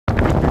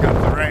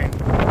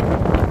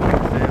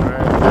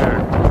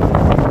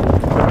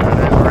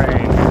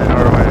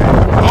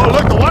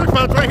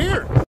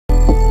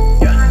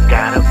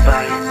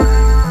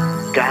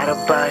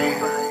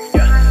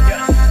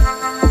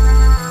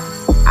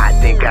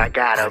I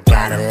got a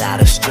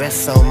lot of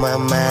stress on my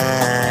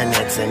mind.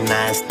 It's a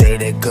nice day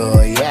to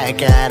go. Yeah, I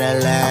got a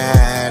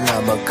line.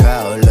 I'ma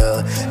call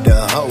up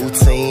the whole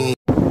team.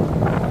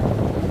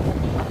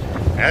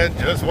 I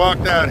just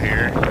walked out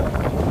here.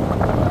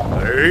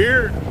 They're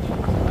here.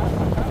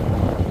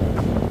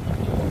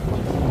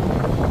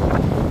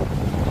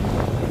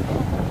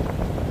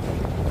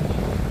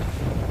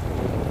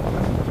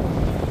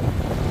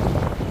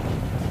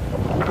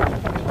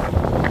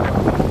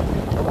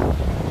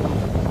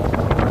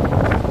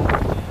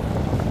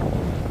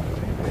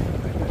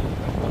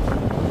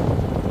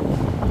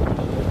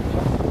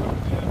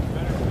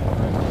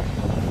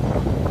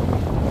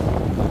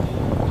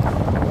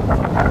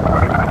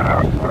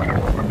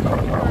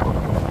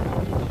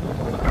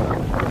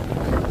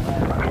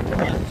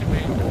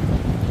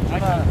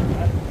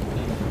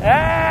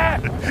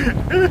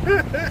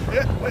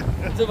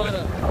 It's about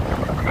a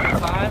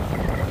 5.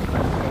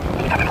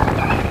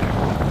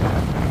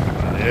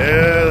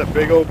 Yeah, the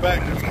big old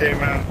back just came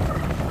out.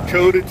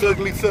 Showed its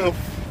ugly self.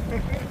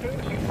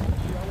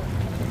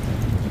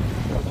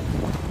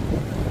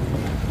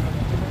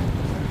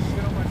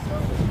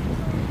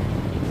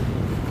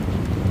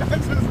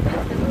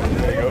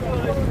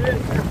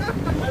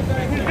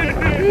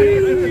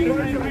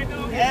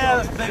 Yeah,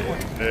 that's a big one.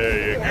 There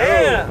you go.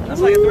 Yeah,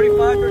 that's like a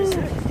 35,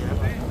 36.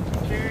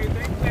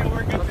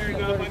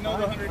 I know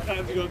the 100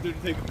 times you go through to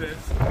take a piss.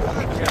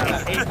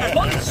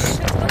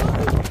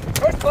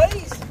 First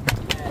place.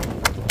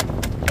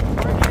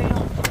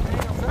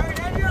 Sorry,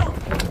 Daniel.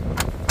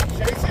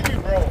 Chasing you,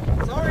 bro.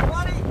 Sorry,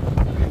 buddy.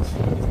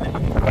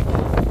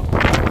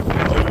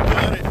 Oh, you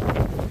got it.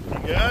 You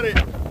got it.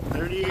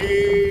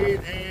 38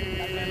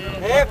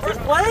 and... Yeah, first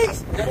place.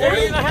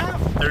 38 and a half.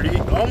 30,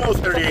 almost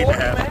 38 and a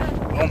half.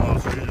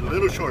 Almost. A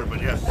little short,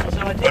 but yes.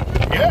 So I take it.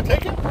 Yeah,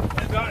 take it.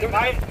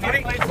 My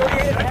 38 and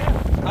a half.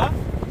 Huh?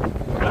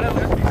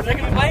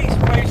 Second place.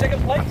 For your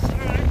second place.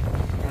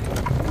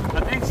 I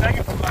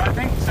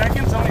think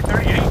second's only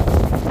 38.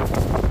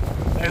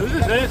 Hey, whose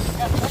is this?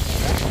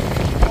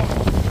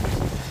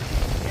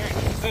 Here,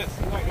 whose is this?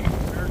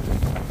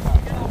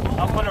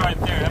 I'll put it right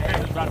there. That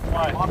fish is about to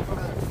fly.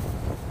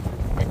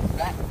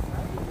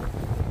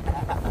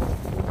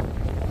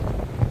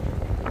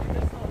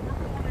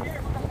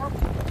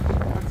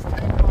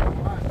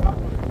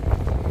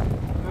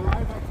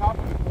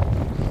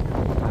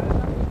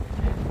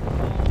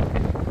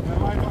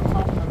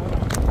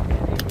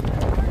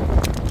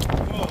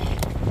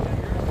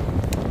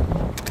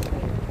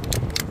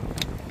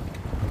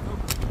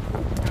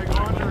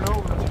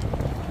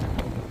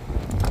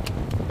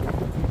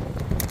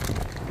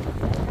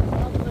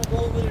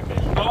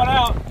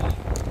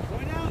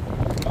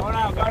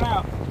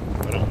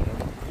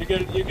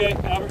 You good,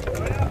 Albert?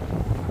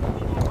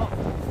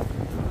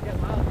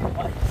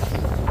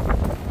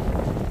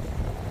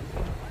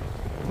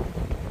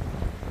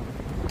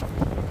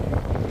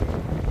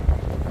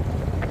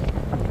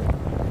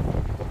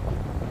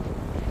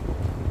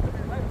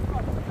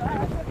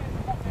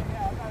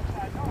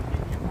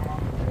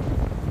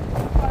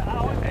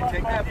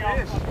 Take that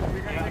fish.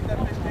 You're going to take that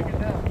fish, take it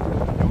down.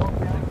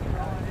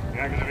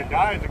 Yeah, because if it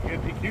dies, it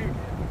can't be cute.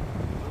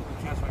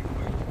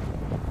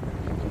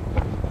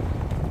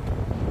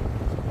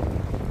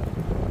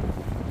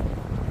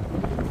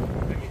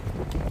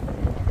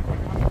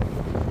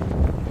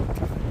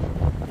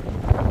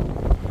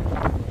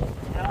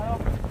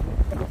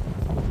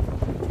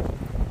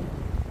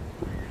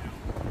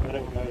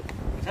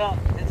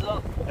 Heads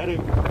up.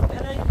 Heading.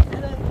 Heading.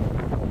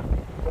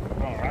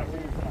 All right,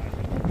 we're fine.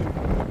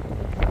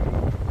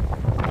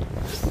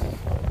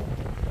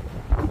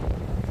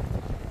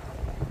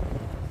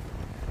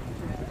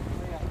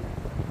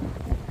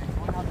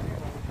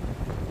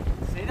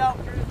 Sit out,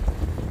 Chris.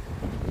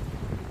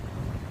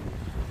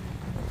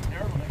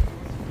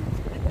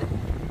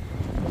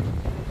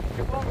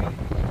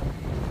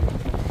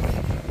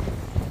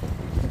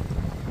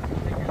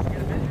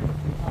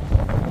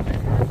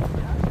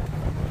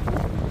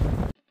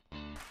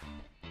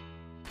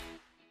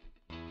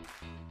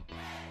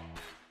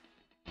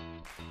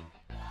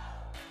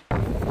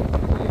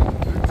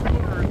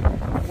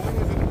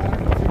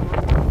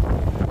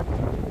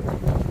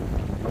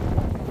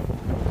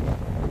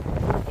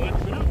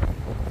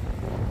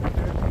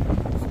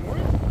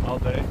 All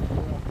day.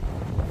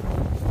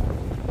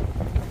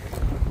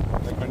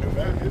 Like my new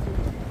bag, is it?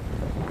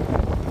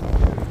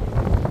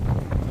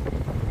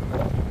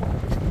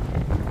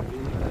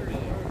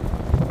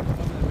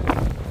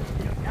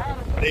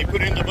 They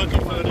put in the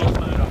bucket for the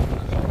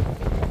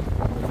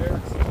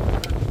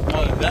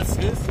Oh, that's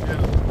his? Yeah.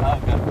 Oh,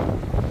 okay.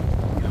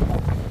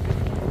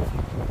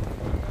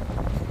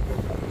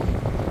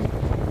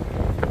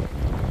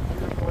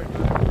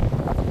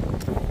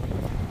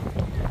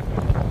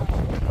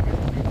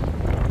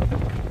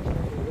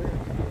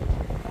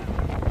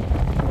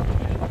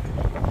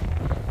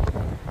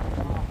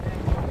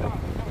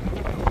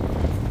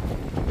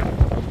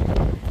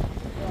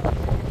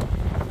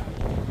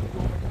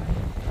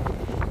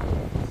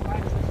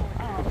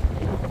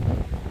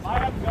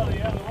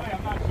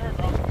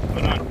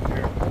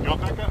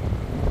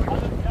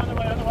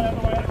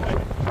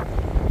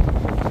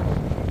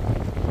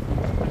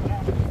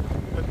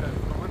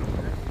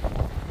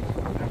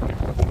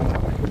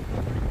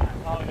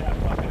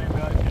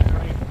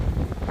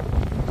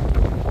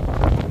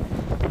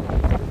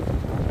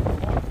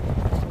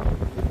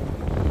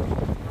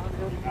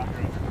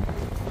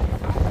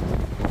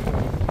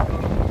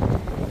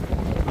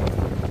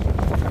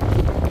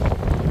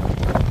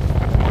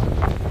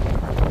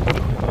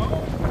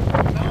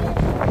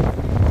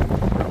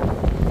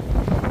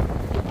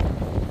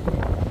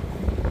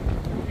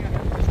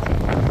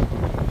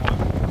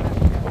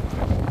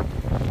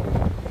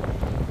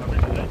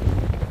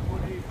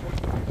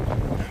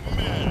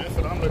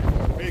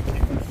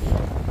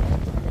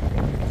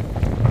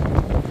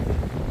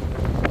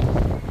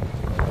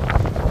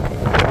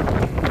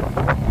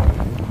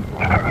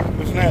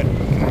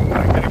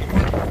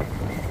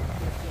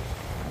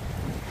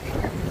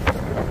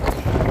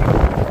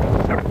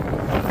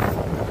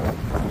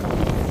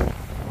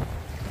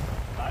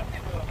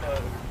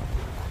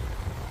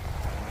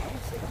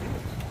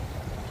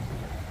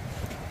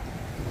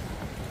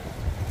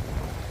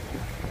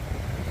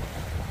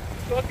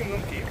 keeping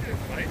them keepers,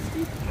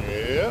 feisty.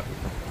 Yeah.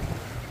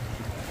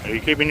 Are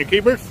you keeping your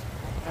keepers?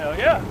 Hell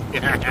yeah.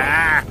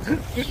 Yeah.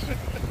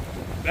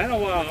 Been a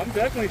while. I'm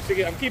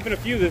definitely I'm keeping a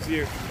few this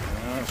year.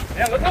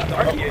 Yeah, look how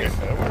dark he is.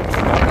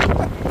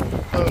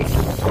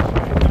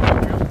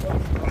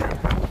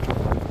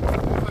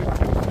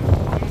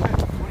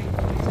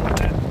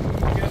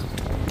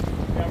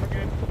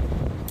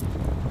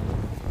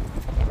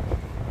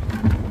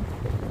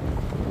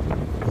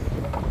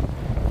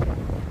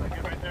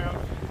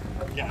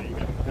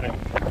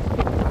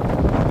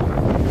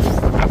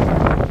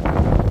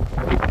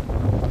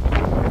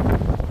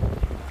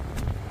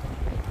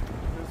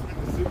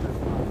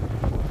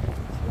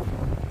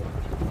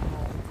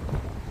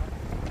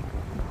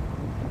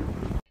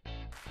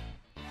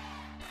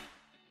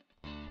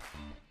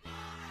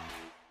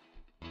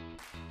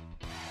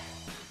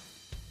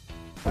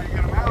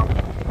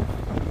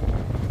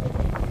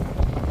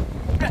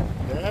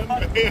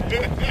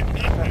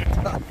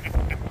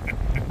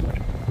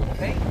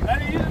 Hey, How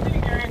do you use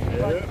it, Gary?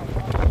 Yeah.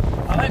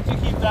 I'll let you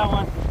keep that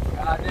one.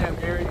 God damn,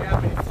 Gary, you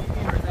have any CD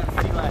or is that a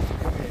sea lash?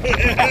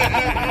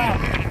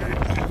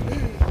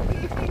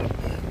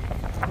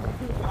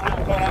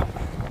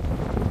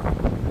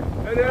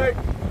 Hey,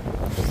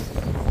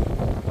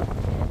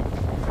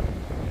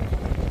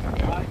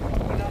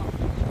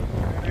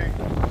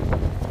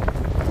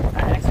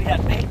 I actually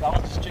had bait. I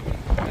was just checking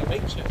the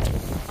bait shit.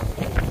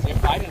 They're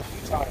biting a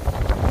few times.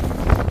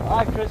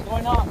 Alright, Chris,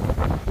 going on.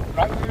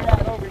 Right where you're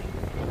at, over.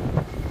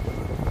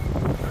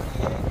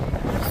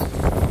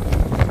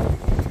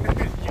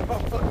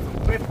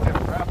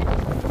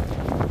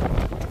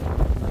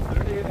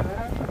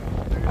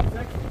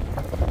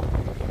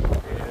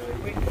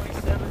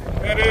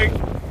 Eric.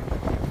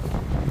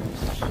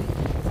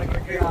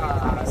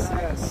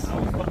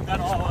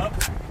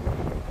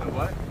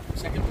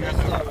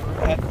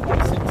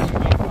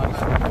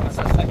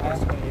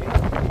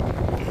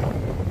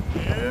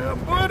 Yeah,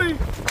 buddy.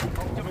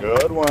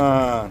 Good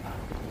one.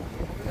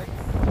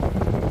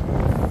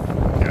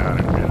 Got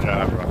it. Good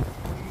job, bro.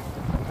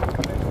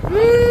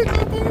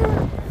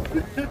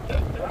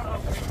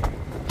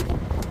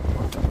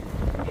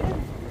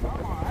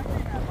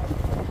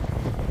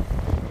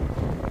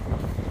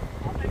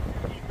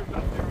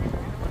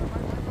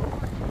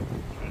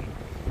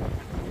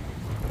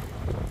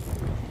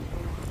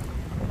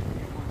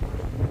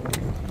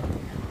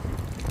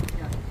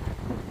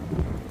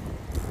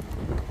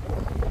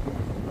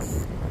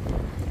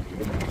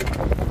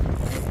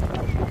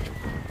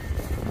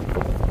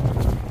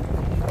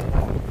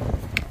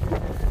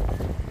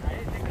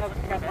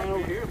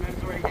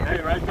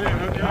 Hey, right there.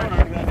 No joke.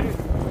 That is.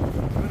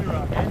 Pretty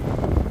rock.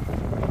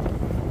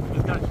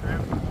 It's got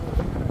shrimp.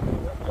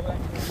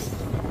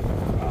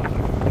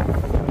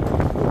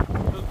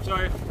 Oops,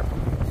 sorry.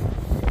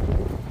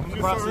 In the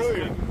process.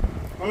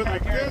 I went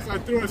like this. I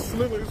threw a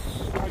slit.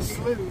 I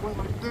slid and went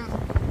like this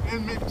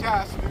in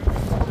mid-cast. And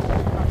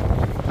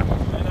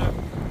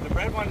the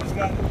red one just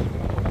got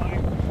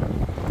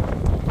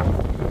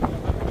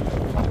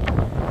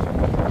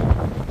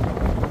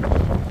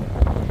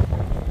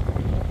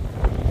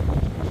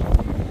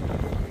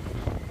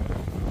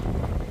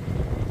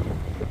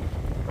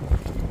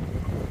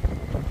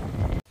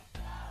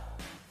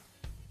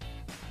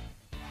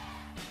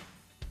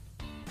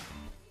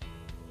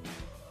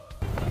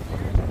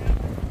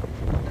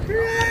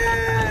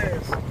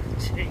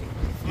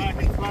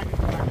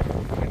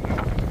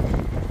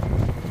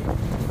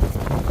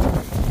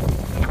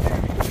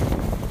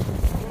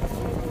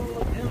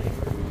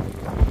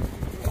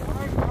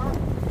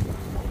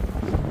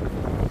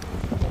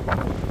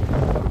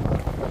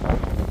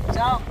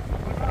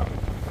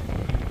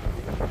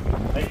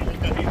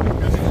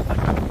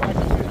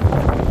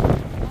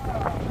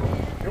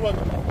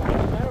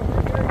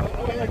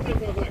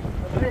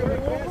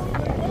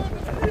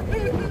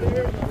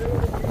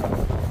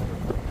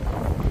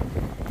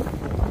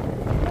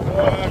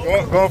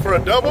Going for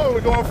a double? Are we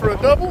going for a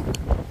double?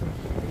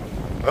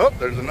 Oh,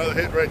 there's another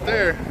hit right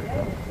there.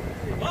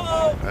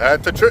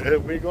 That's a trip. Are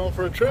we going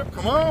for a trip?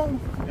 Come on.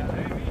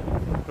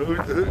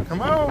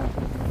 Come on.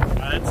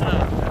 that's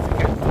a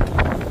good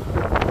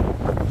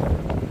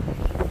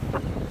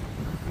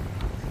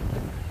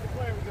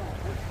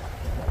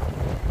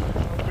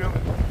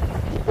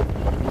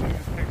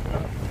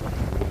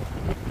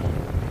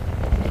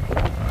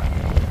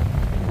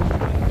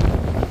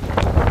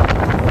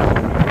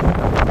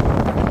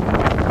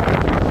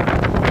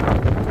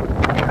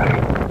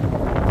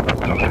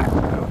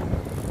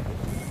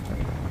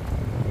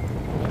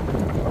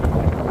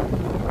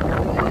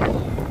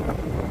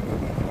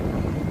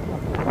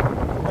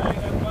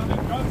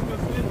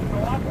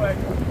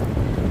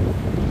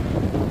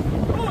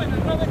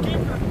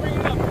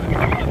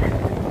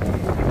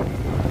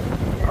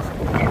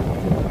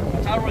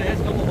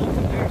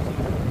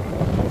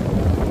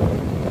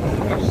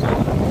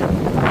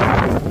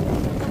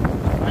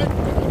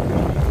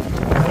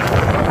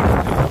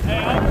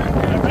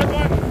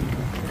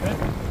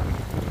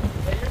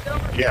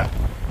Yeah.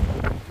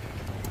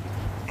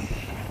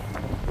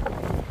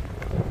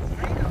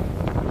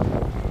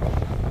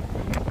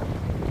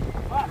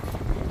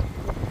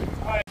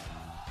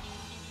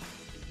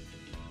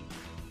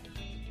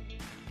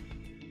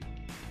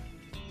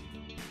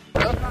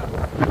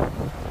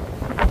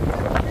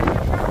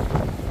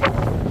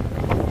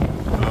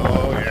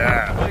 Oh,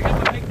 yeah. Well, you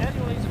got to make that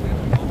anyways.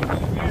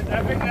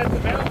 I think that's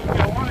available if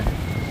you want it.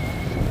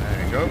 There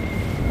you go.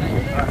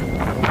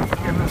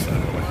 Get this out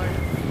of the way.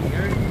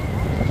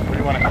 What do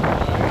you want to have?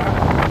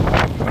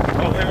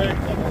 Oh, wait.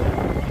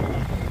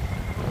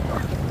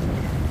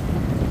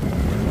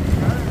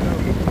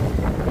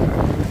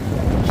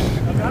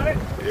 You got it?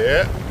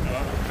 Yeah,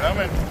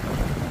 coming.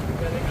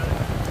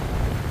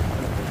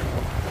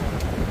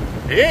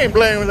 He ain't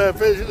playing with that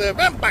fish. He's a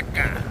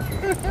vampaka.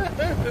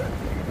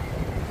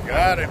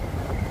 Got him.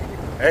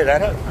 Hey,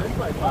 that up.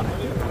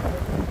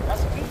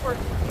 That's a keeper.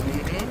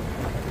 Mm-hmm.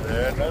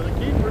 There's another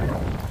keeper.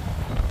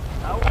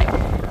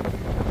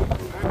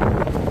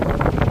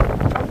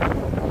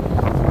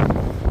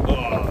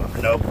 Oh,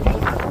 nope.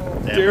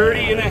 Damn. 30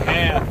 and a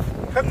half.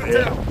 Cut the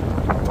tail.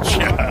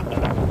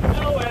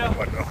 Oh, well.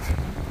 What no?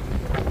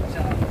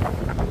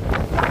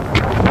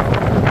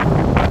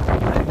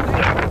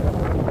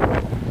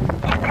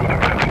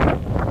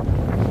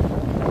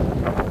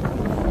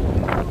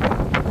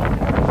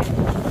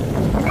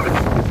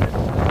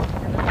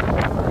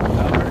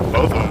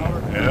 Both of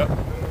them. Yeah.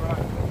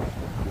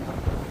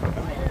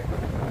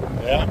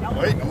 Yeah. I'm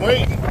waiting. All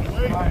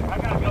right, I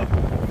gotta go.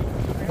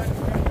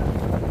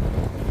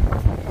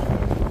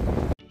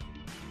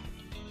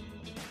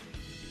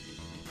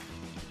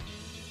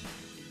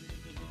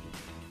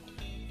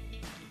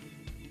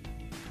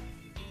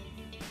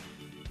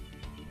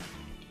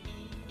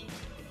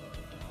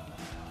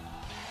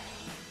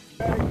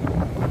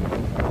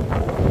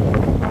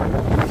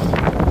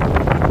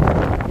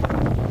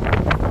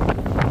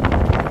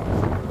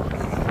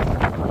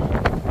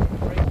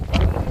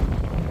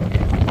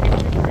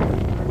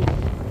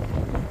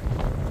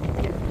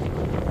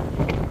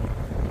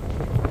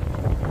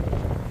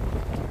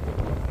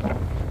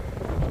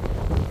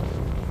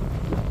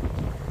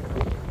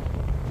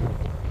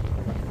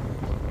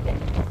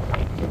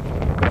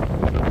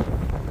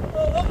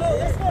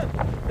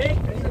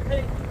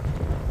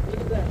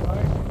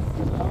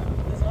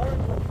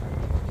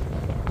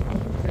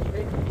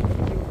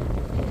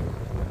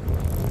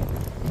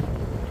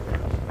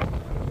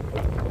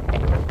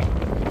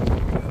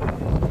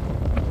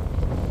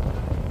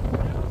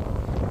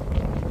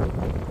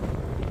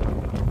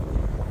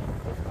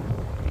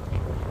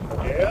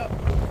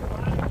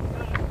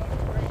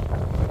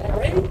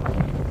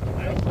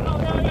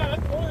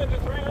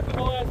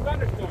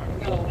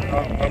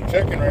 I'm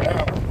checking right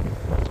now.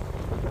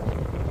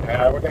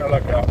 Yeah, we're gonna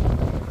look out.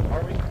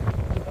 Are we?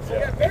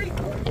 Yeah.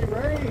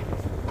 Ready?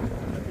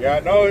 Yeah,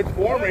 no, it's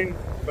forming,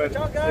 but Good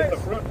job, it's guys. the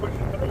front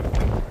pushing through.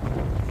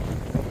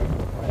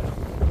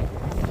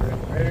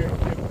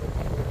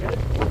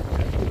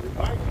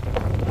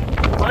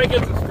 Probably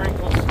get some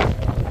sprinkles.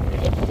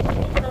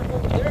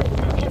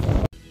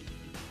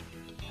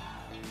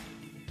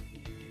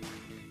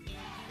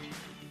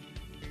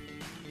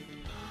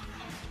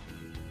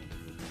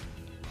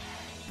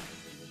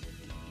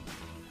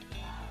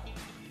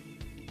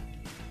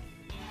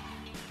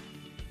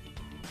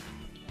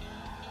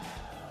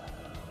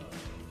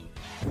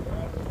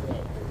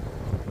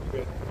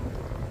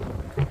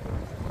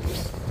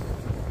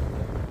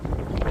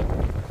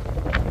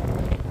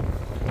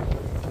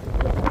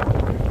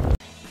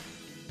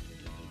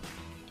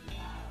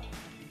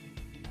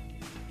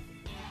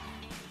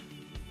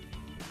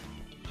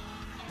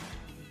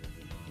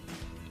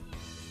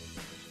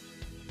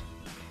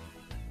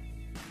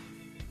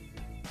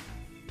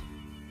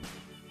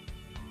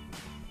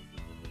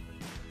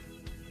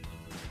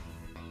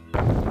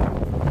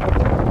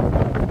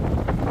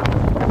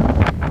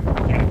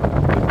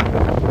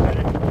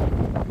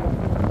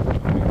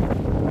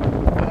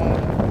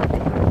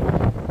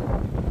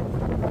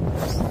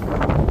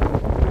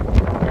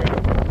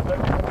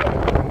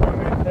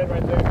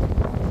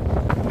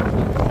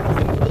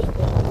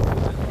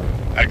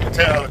 I can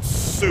tell it's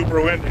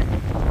super windy.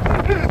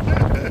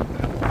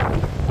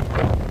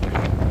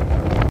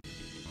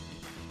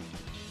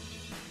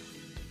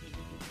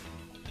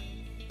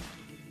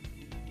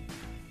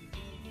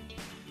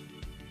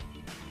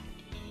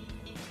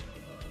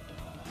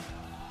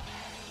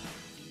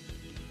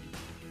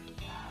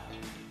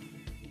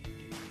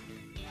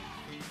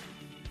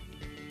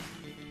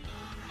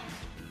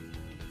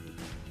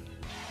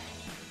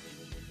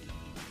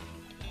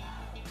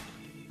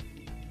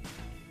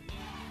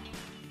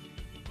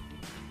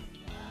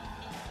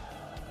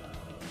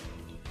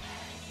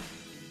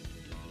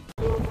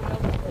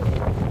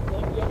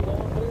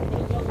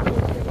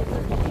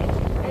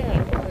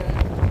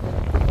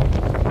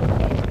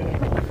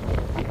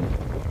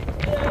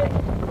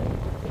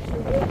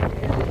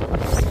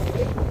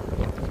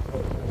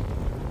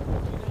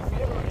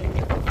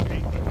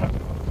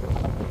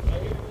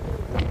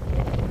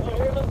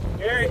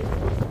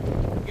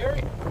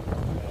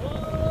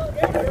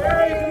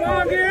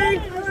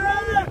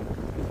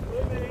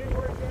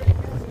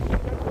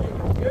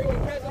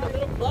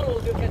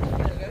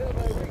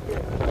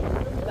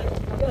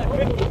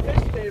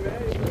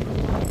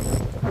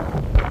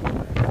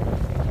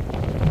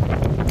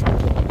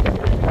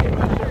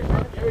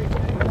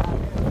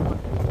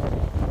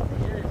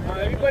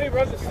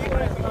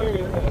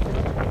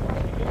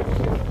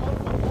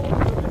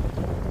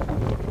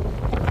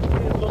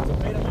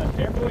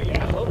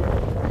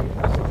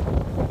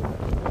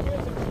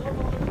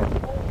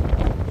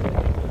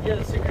 Yeah,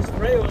 the secret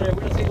spray over there.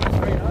 We don't see any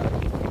spray, huh?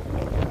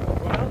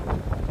 Well,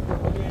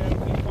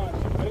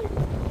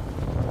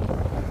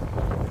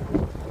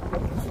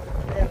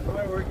 yeah,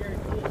 boy, we're getting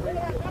cool.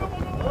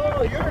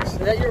 Oh, yours. Is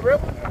that your real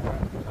one?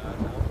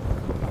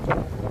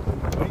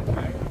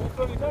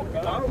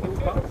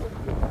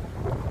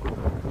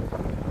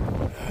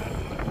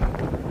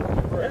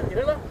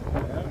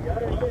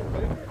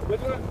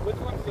 Which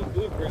one's the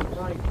blueprint?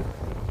 Right.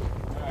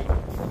 Alright.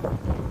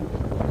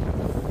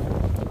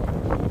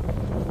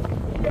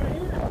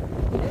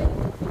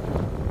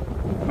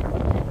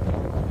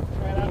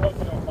 Man, I hope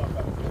you don't pop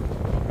up.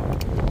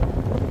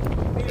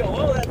 You don't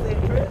oil that thing,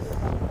 Chris.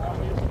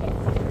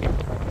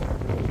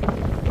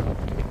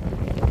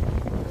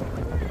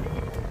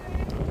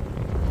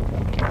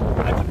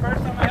 That's the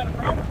first time I had a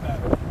problem with that.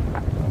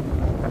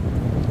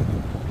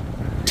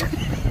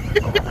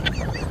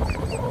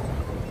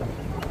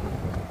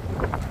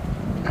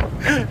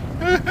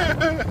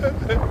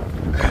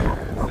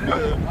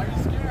 Why are you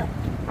scared?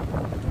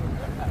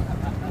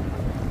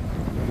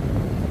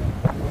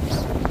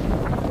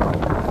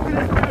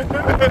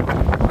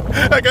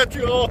 I got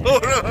you all.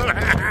 Lock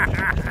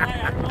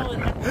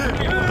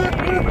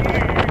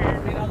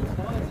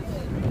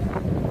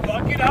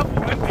it up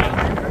and went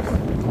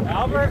down.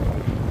 Albert,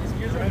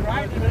 excuse me,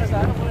 right? Because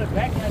I don't want to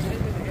backlash it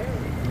in the air.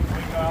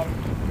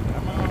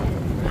 Come on.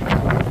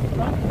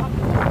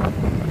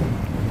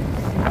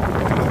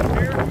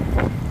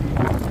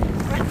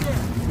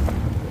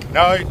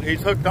 No,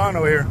 he's hooked on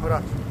over here. Hold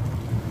on.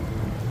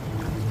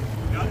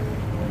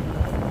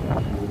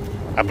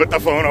 I put the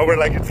phone over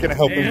like it's gonna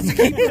help him.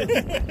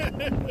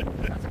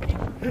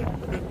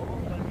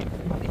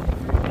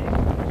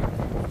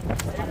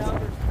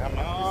 Come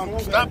on,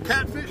 stop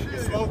catfishing.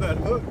 Slow that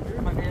hook.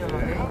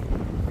 Yeah.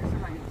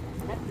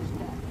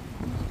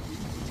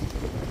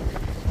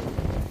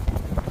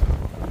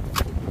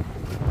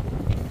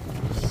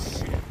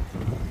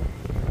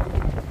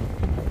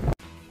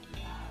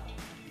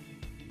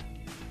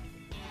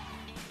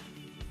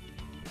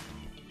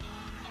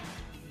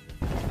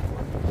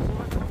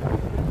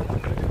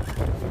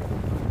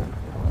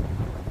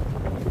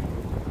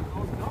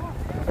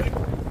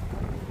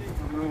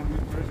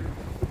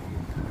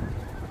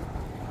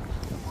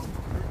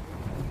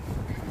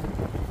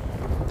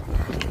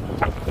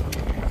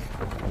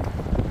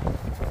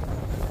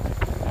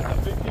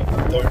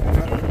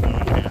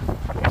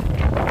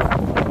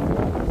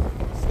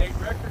 State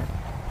record.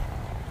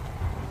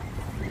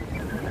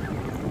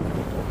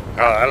 Oh,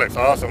 that looks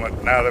awesome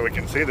now that we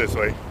can see this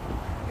way.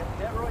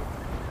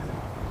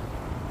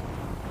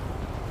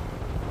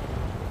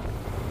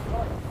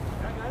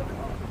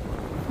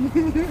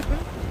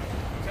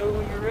 Tell me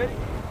when you're ready.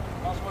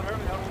 Also,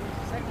 whatever, that one is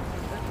the second.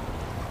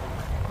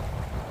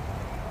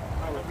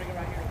 All right, bring it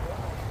right here.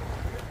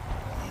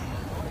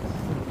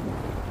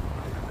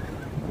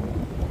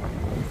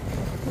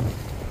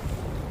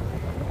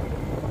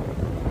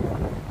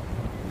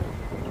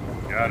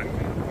 Got it.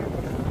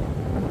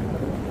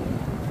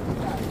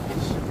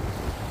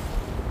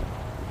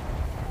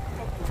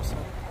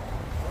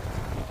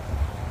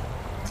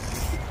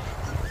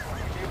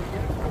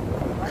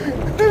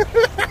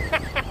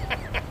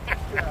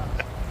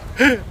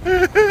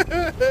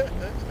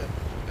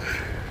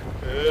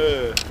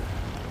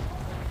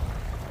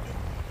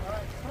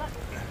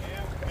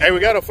 Hey, we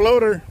got a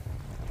floater.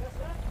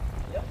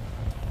 Yep.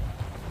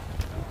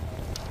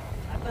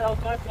 I thought I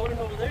was my floating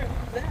over there.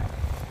 Who's that?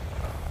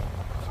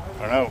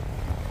 I don't know.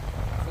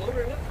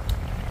 Floater, look.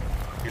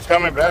 He's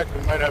coming back.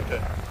 We might have to.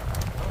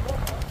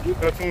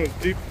 That one was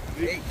deep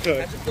Hey, cut.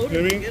 that's a floater.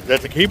 You know what I mean?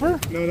 That's a keeper?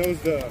 No, that was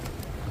the.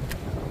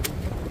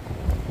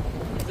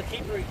 It's a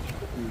keeper.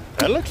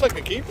 That looks like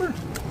a keeper.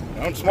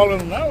 I'm smaller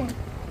than that one.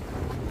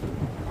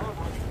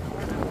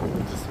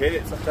 Just hit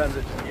it. Sometimes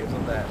it just gives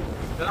them that.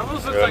 That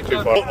almost looks Yeah, like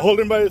too far. Hold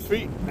him by his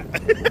feet.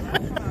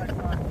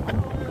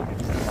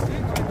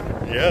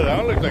 Yeah, that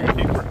one looks like a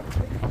keeper.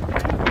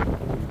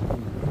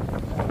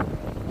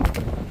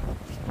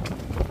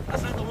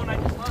 That's not the one I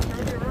just lost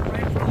earlier,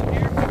 right in front of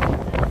here.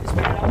 Just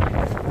put it out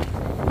there.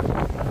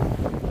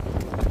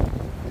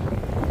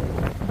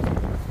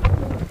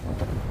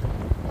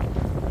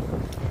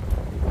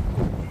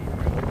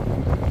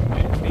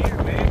 me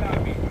or may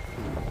not be. See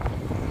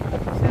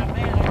that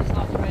man? I just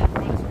lost the man in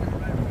front. Spin it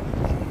right around.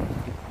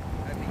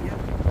 That'd be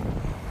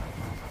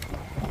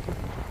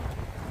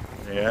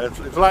it. Yeah,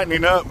 it's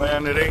lightening up,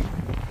 man. It ain't.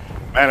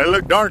 Man, it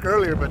looked dark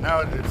earlier, but now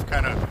it's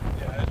kind of.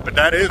 But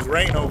that is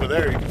rain over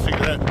there. You can see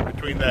that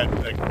between that.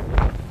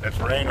 That's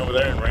rain over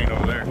there and rain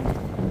over there.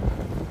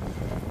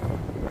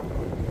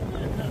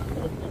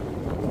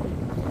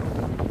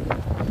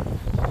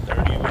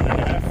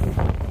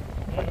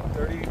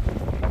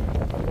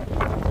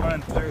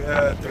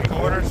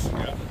 Three-quarters.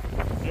 Yeah.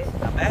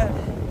 Not bad.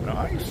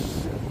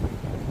 Nice.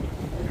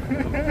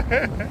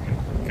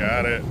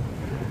 Got it.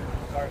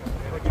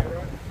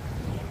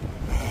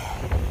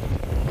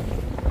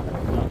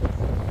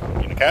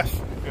 In the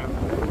cast?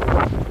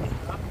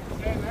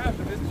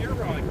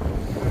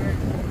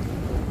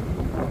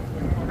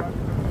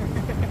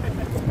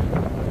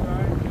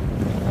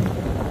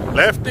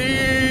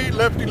 Lefty,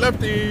 lefty,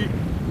 lefty.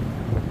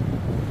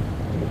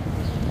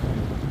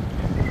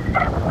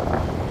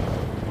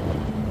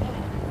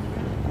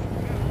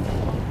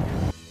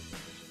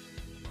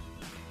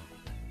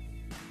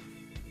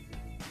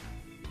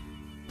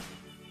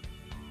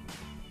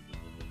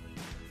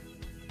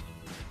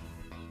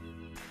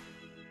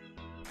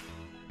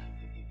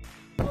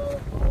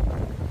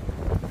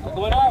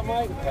 Going out,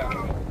 Mike.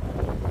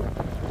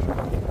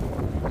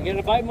 You get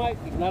a bite, Mike?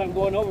 If not, I'm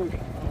going over.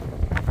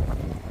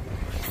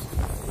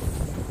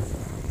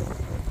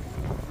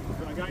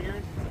 I got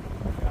yours?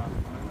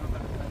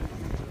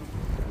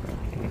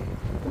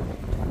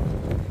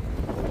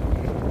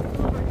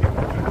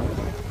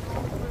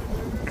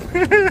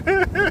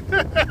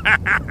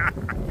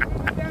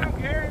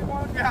 Down, Gary,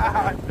 one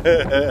God.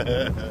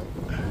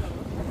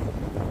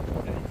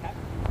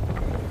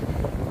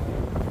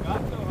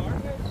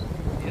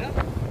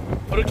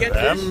 What a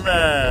catfish.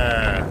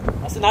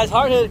 That's a nice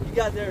hardhead you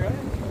got there, right?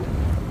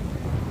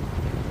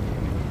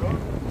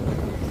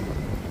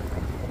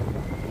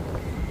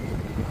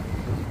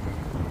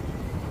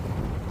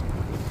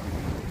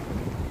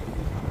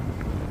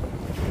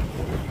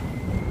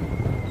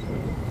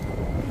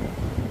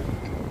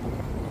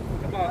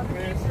 Come on,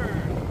 Chris.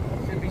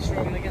 Shouldn't be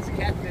struggling against a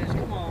catfish.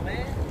 Come on,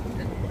 man.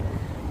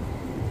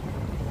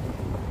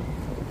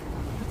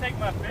 Just take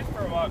my fish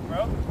for a walk,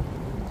 bro.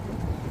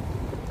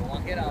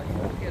 Walk it out.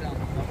 Walk it out.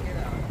 Walk it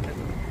out.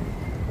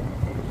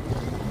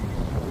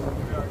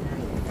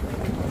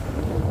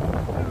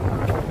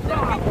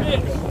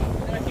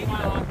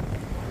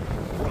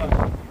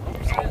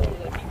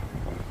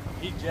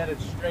 He jetted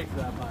straight to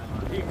that pylon.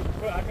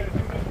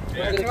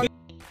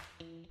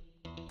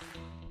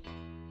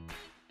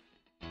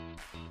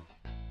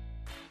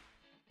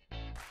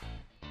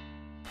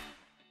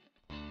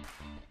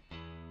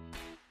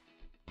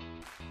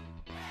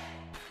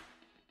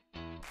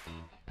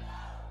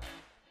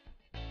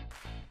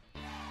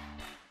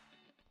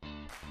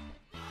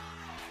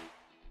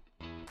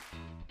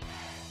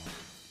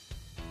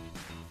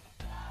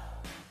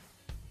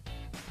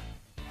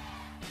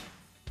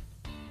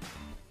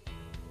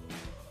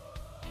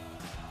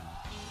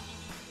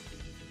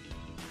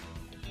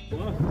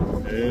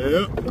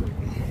 Yep.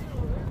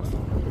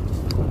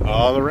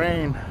 All the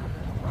rain.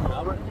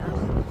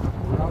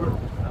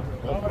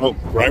 Oh,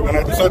 right when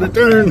I decided to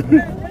turn.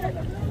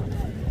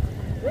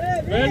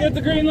 Red at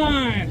the green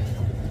line.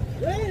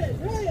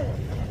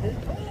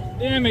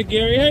 Damn it,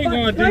 Gary. How you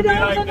going to do me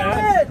like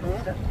that?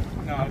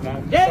 No.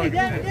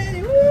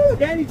 Danny, woo!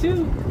 Danny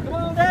too. Come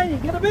on, Danny,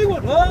 get a big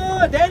one.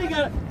 Oh, Danny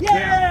got it.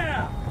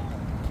 Yeah!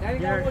 Danny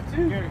got one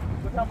too. Gary,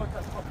 look how much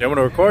that You want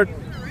to record?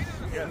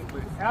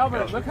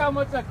 Albert, look how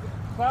much that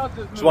cloud just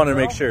moved. Just wanted to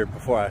bro. make sure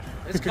before I.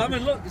 It's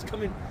coming, look, it's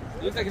coming.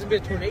 It looks like it's a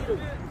bit of tornado.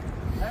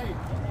 Hey.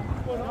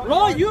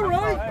 Roy, you're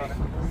right.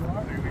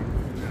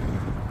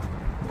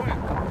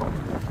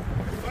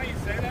 Why you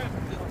say that?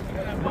 You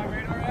got my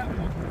radar app?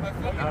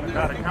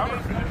 Not a counter.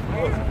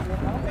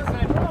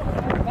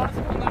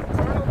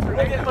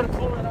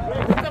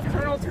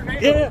 Nocturnal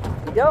tornado.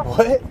 Yeah.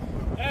 What?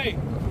 Hey,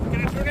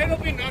 can a tornado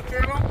be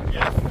nocturnal?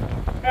 Yes.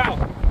 How?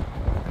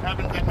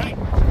 Happens at night.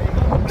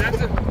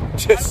 That's a.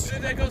 Just.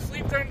 Did they go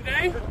sleep during the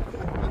day?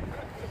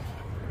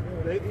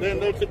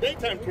 Then it's a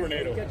daytime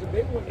tornado.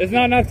 It's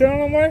not nocturnal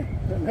no more?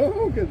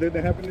 No, because they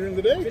happen during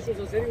the day.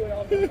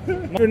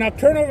 For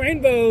nocturnal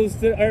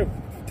rainbows, or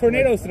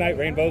tornadoes tonight,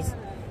 rainbows.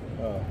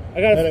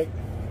 I got a.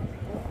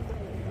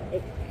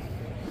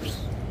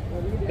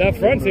 That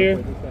front's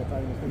here.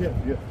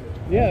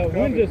 Yeah,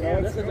 wind just.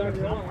 That's a dark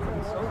wrong.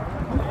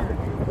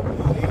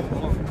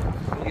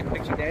 Get a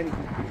picture, Danny.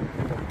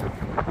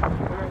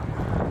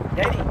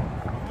 Danny,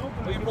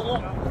 will you pull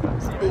up?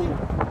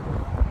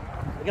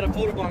 I got a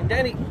photo bomb,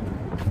 Danny.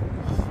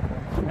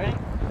 Ready?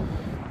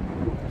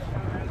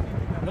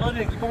 Come on,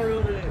 Nick. Come on,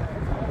 over there.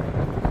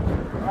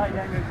 All right,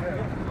 Danny.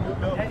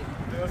 Danny.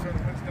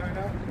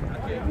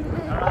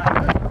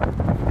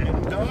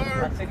 Getting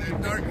dark.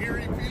 That dark,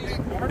 eerie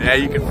feeling. Yeah,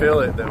 you can feel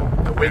it. The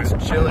wind's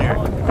chillier.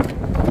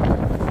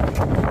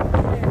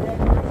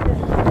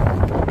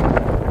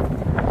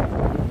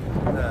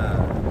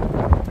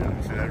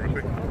 See that real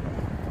quick?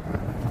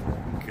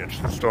 Catch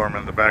the storm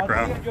in the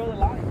background.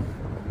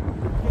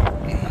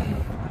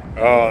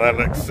 Oh, that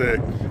looks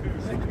sick.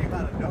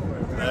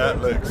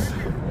 That looks.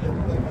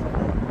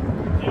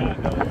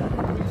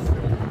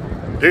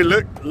 Dude,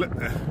 look.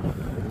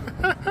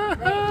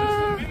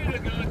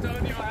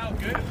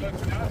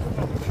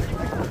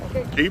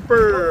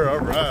 Keeper, all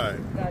right.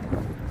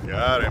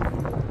 Got him.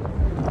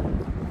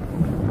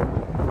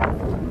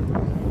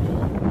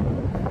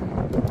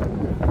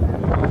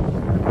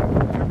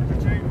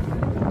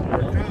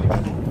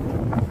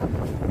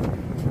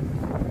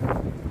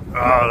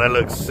 Oh, that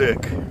looks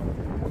sick.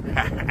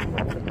 I'm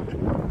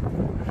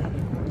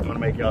gonna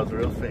make y'all's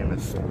real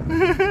famous.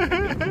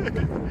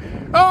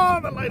 Oh,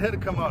 the light had to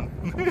come on.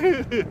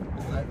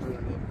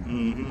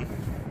 Mm-hmm.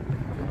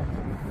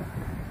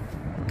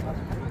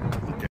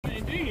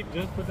 Indeed,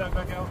 just put that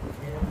back out.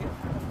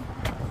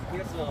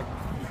 Here's a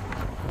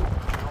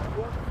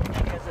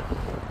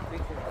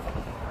big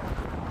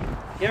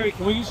Gary,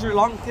 can we use your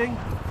long thing?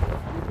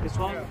 This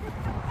one?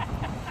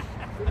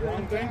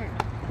 Long thing.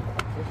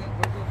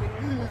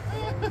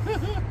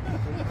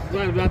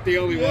 I'm not the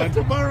only one.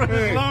 To borrow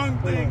his long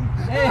thing.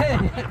 Hey,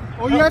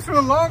 Oh, you asked for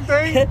the long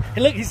thing? hey,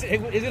 look, he's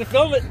gonna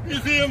film it. You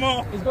see him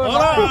all. He's going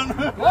Hold live.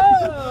 on.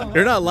 Whoa!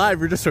 You're not live,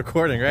 you're just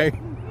recording, right?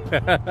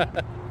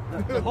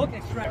 The hook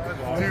extractor.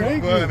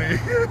 Too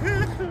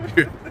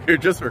funny. You're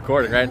just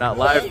recording, right? Not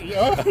live.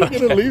 I'm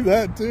gonna leave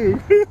that too.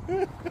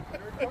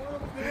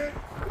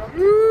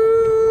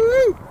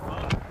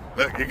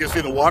 Look, you can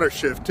see the water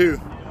shift too.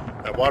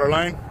 That water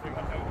line.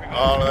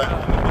 All of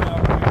that.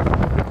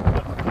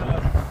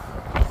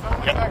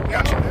 Yep,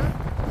 gotcha.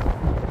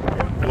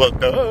 Well,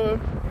 duh.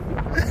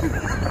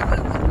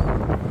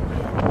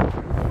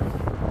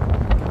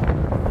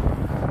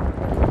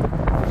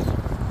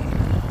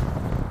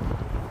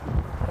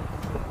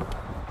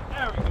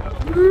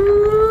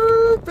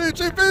 Woo,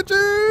 pitchy,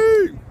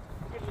 pitchy.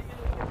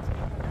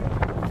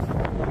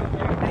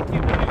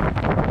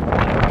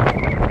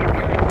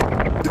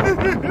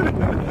 Thank you,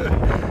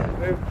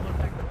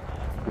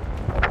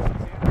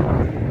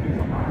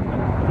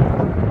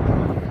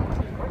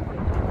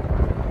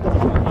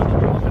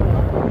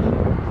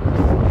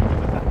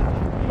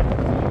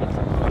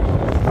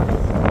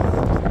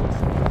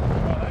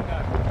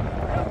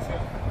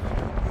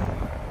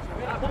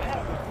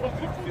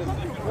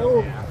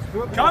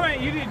 Comment,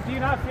 do you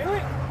not feel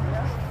it?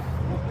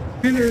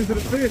 Into the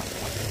fish.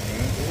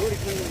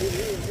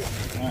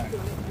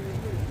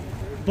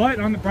 But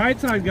on the bright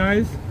side,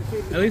 guys,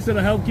 at least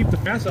it'll help keep the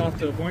fast off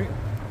to a point.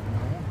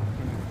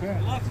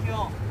 Good luck,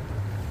 y'all.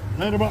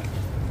 Later, bye.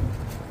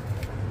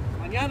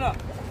 Mañana.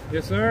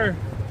 Yes, sir.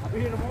 I'll be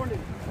here in the morning.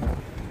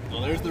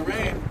 Well, there's the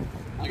rain.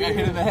 I got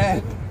hit in the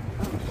head.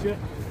 Shit.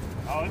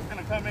 Oh, it's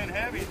gonna come in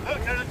heavy. Look,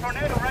 there's a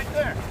tornado right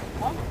there.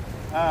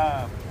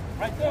 Huh?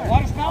 Right there.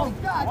 Water spout?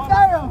 God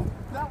damn!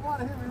 That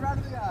water hit me right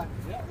in the eye.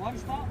 Yeah, water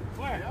spout?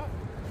 Where? Yep.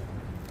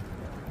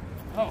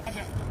 Oh,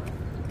 okay.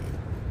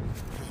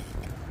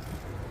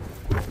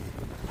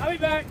 I'll be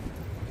back.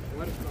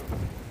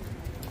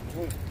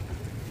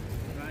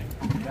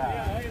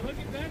 Yeah, hey, look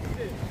at that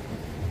shit.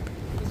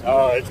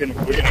 Oh, we're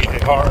gonna eat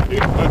it hard, dude.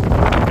 Look,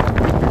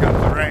 here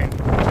comes the rain.